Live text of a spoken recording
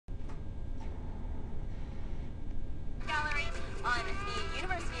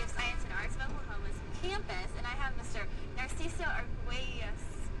I have Mr. Narciso Arguelles.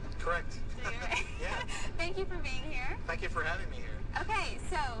 Correct. Right? Yeah. Thank you for being here. Thank you for having me here. Okay,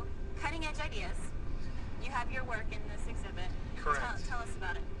 so cutting edge ideas. You have your work in this exhibit. Correct. Tell us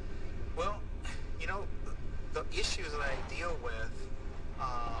about it. Well, you know, the issues that I deal with,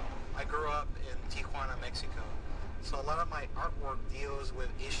 I grew up in Tijuana, Mexico. So a lot of my artwork deals with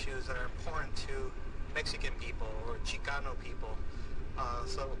issues that are important to Mexican people or Chicano people.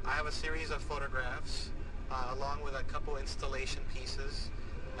 So I have a series of photographs along with a couple installation pieces.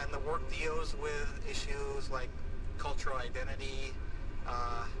 And the work deals with issues like cultural identity,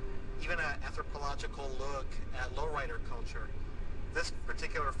 even an anthropological look at lowrider culture. This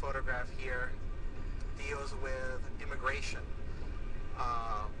particular photograph here deals with immigration,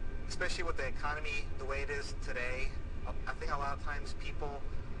 especially with the economy the way it is today. I think a lot of times people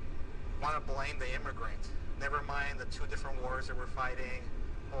want to blame the immigrant, never mind the 2 different wars that we're fighting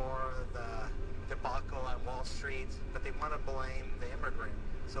or the debacle at Wall Street, but they want to blame the immigrant.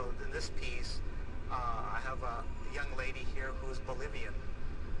 So in this piece, I have a young lady here who's Bolivian,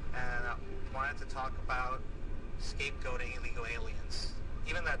 and I wanted to talk about scapegoating illegal aliens.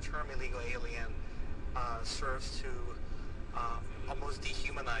 Even that term illegal alien serves to almost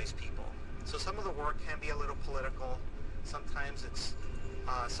dehumanize people. So some of the work can be a little political. Sometimes it's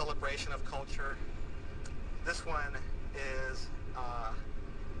a celebration of culture. This one is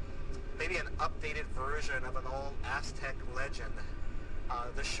maybe an updated version of an old Aztec legend.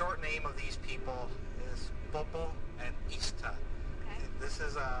 The short name of these people is Popo and Ixta. Okay. This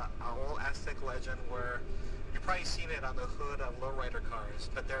is an old Aztec legend where you've probably seen it on the hood of lowrider cars,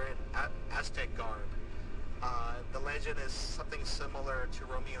 but they're in Aztec garb. The legend is something similar to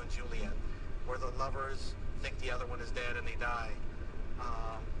Romeo and Juliet, where the lovers think the other one is dead and they die.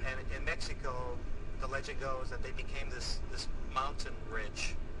 And in Mexico, the legend goes that they became this mountain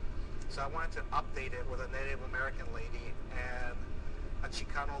ridge. So I wanted to update it with a Native American lady and a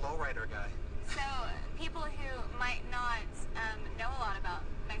Chicano lowrider guy. So people who might not know a lot about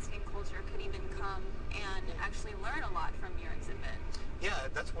Mexican culture could even come and actually learn a lot from your exhibit. Yeah,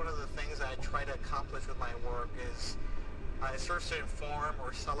 that's one of the things I try to accomplish with my work is it serves to inform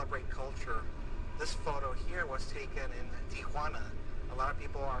or celebrate culture. This photo here was taken in Tijuana. A lot of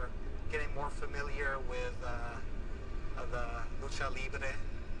people are getting more familiar with the lucha libre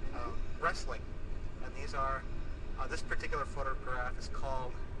wrestling. And these are, this particular photograph is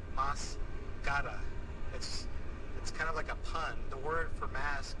called Mascara. It's kind of like a pun. The word for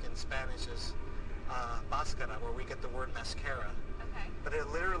mask in Spanish is máscara, where we get the word mascara. Okay. But it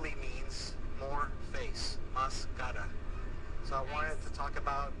literally means more face, mascara. So I wanted to talk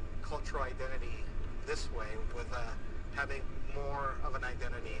about cultural identity this way, with having more of an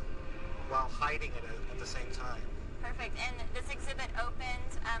identity while hiding it at the same time. Perfect. And this exhibit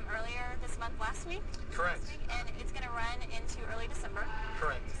opened earlier this month, last week? Correct. And it's going to run into early December.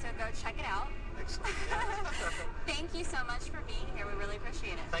 Correct. So go check it out. Excellent. Yeah. Thank you so much for being here. We really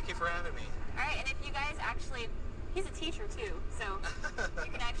appreciate it. Thank you for having me. All right, and if you guys actually, he's a teacher too, so you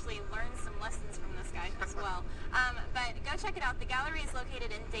can actually learn some lessons from this guy as well. But go check it out. The gallery is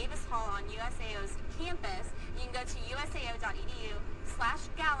located in Davis Hall on USAO's campus. You can go to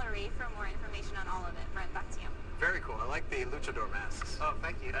usao.edu/gallery for more information on all of it. Brent, back to you. Very cool. I like the luchador masks. Oh,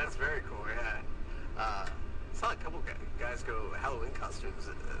 thank you. That's very cool, yeah. Saw a couple guys go Halloween costumes.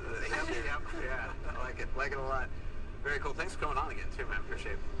 Yeah, I like it a lot. Very cool. Thanks for coming on again, too, man.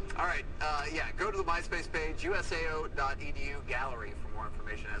 Appreciate it. All right, yeah, go to the MySpace page, usao.edu gallery for more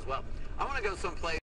information as well. I want to go someplace